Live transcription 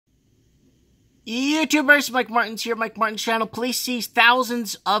YouTubers, Mike Martins here, Mike Martins channel. Police seize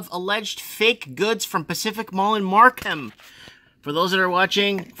thousands of alleged fake goods from Pacific Mall in Markham. For those that are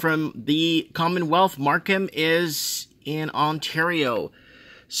watching from the Commonwealth, Markham is in Ontario.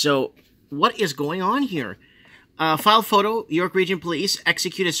 So, what is going on here? File photo, York Region Police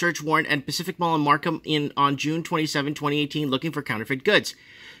execute a search warrant at Pacific Mall in Markham on June 27, 2018, looking for counterfeit goods.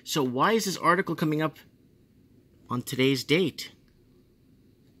 So why is this article coming up on today's date?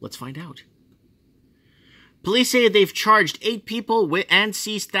 Let's find out. Police say they've charged 8 people and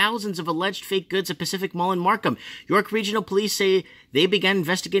seized thousands of alleged fake goods at Pacific Mall in Markham. York Regional Police say they began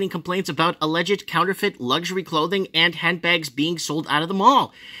investigating complaints about alleged counterfeit luxury clothing and handbags being sold out of the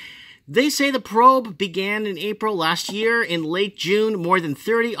mall. They say the probe began in April last year. In late June, more than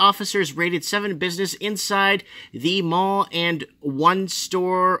 30 officers raided 7 businesses inside the mall and 1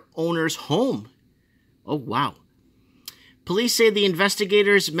 store owner's home. Oh, wow. Police say the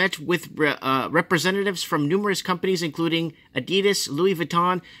investigators met with representatives from numerous companies, including Adidas, Louis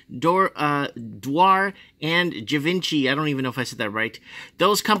Vuitton, Dwar, and Givenchy. I don't even know if I said that right.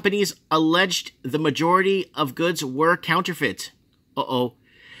 Those companies alleged the majority of goods were counterfeit. Uh-oh.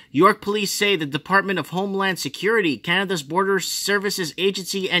 York Police say the Department of Homeland Security, Canada's Border Services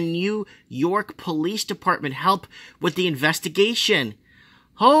Agency, and New York Police Department help with the investigation.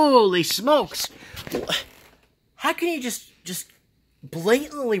 Holy smokes! How can you just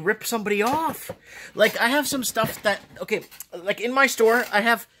blatantly rip somebody off? Like, I have some stuff that, okay, like in my store, I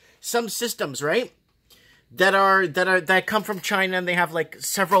have some systems, right? That come from China, and they have like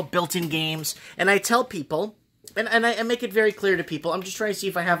several built-in games, and I tell people, and I make it very clear to people, I'm just trying to see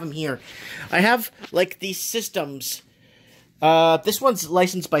if I have them here. I have like these systems. This one's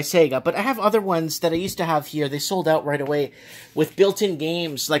licensed by Sega, but I have other ones that I used to have here. They sold out right away with built-in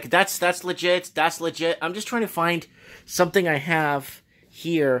games. Like, that's legit, that's legit. I'm just trying to find something I have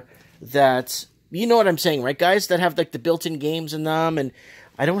here that, you know what I'm saying, right, guys? That have, like, the built-in games in them, and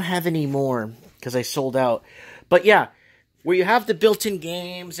I don't have any more because I sold out. But, yeah, where you have the built-in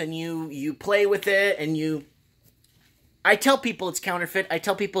games, and you play with it, and I tell people it's counterfeit. I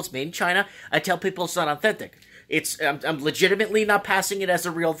tell people it's made in China. I tell people it's not authentic. I'm legitimately not passing it as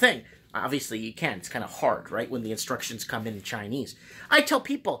a real thing. Obviously, you can. It's kind of hard, right, when the instructions come in Chinese. I tell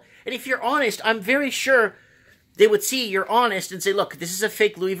people, and if you're honest, I'm very sure they would see you're honest and say, look, this is a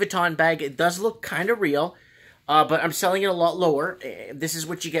fake Louis Vuitton bag. It does look kind of real, but I'm selling it a lot lower. This is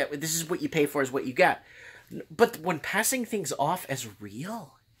what you get. This is what you pay for is what you get. But when passing things off as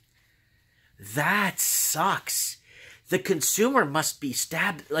real, that sucks. The consumer must be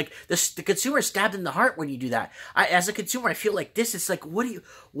stabbed, like, the consumer is stabbed in the heart when you do that. As a consumer, I feel like this, it's like,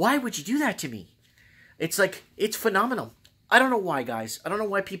 why would you do that to me? It's like, it's phenomenal. I don't know why, guys. I don't know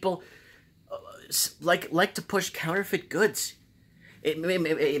why people like to push counterfeit goods.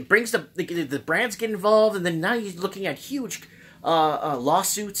 It brings the brands get involved, and then now you're looking at huge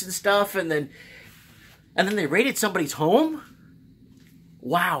lawsuits and stuff, and then they raided somebody's home.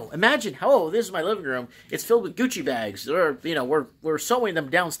 Wow! Imagine, oh, this is my living room. It's filled with Gucci bags. We're sewing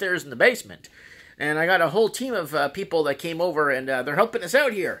them downstairs in the basement, and I got a whole team of people that came over, and they're helping us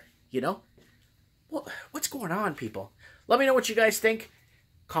out here. You know, what's going on, people? Let me know what you guys think.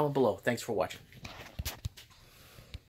 Comment below. Thanks for watching.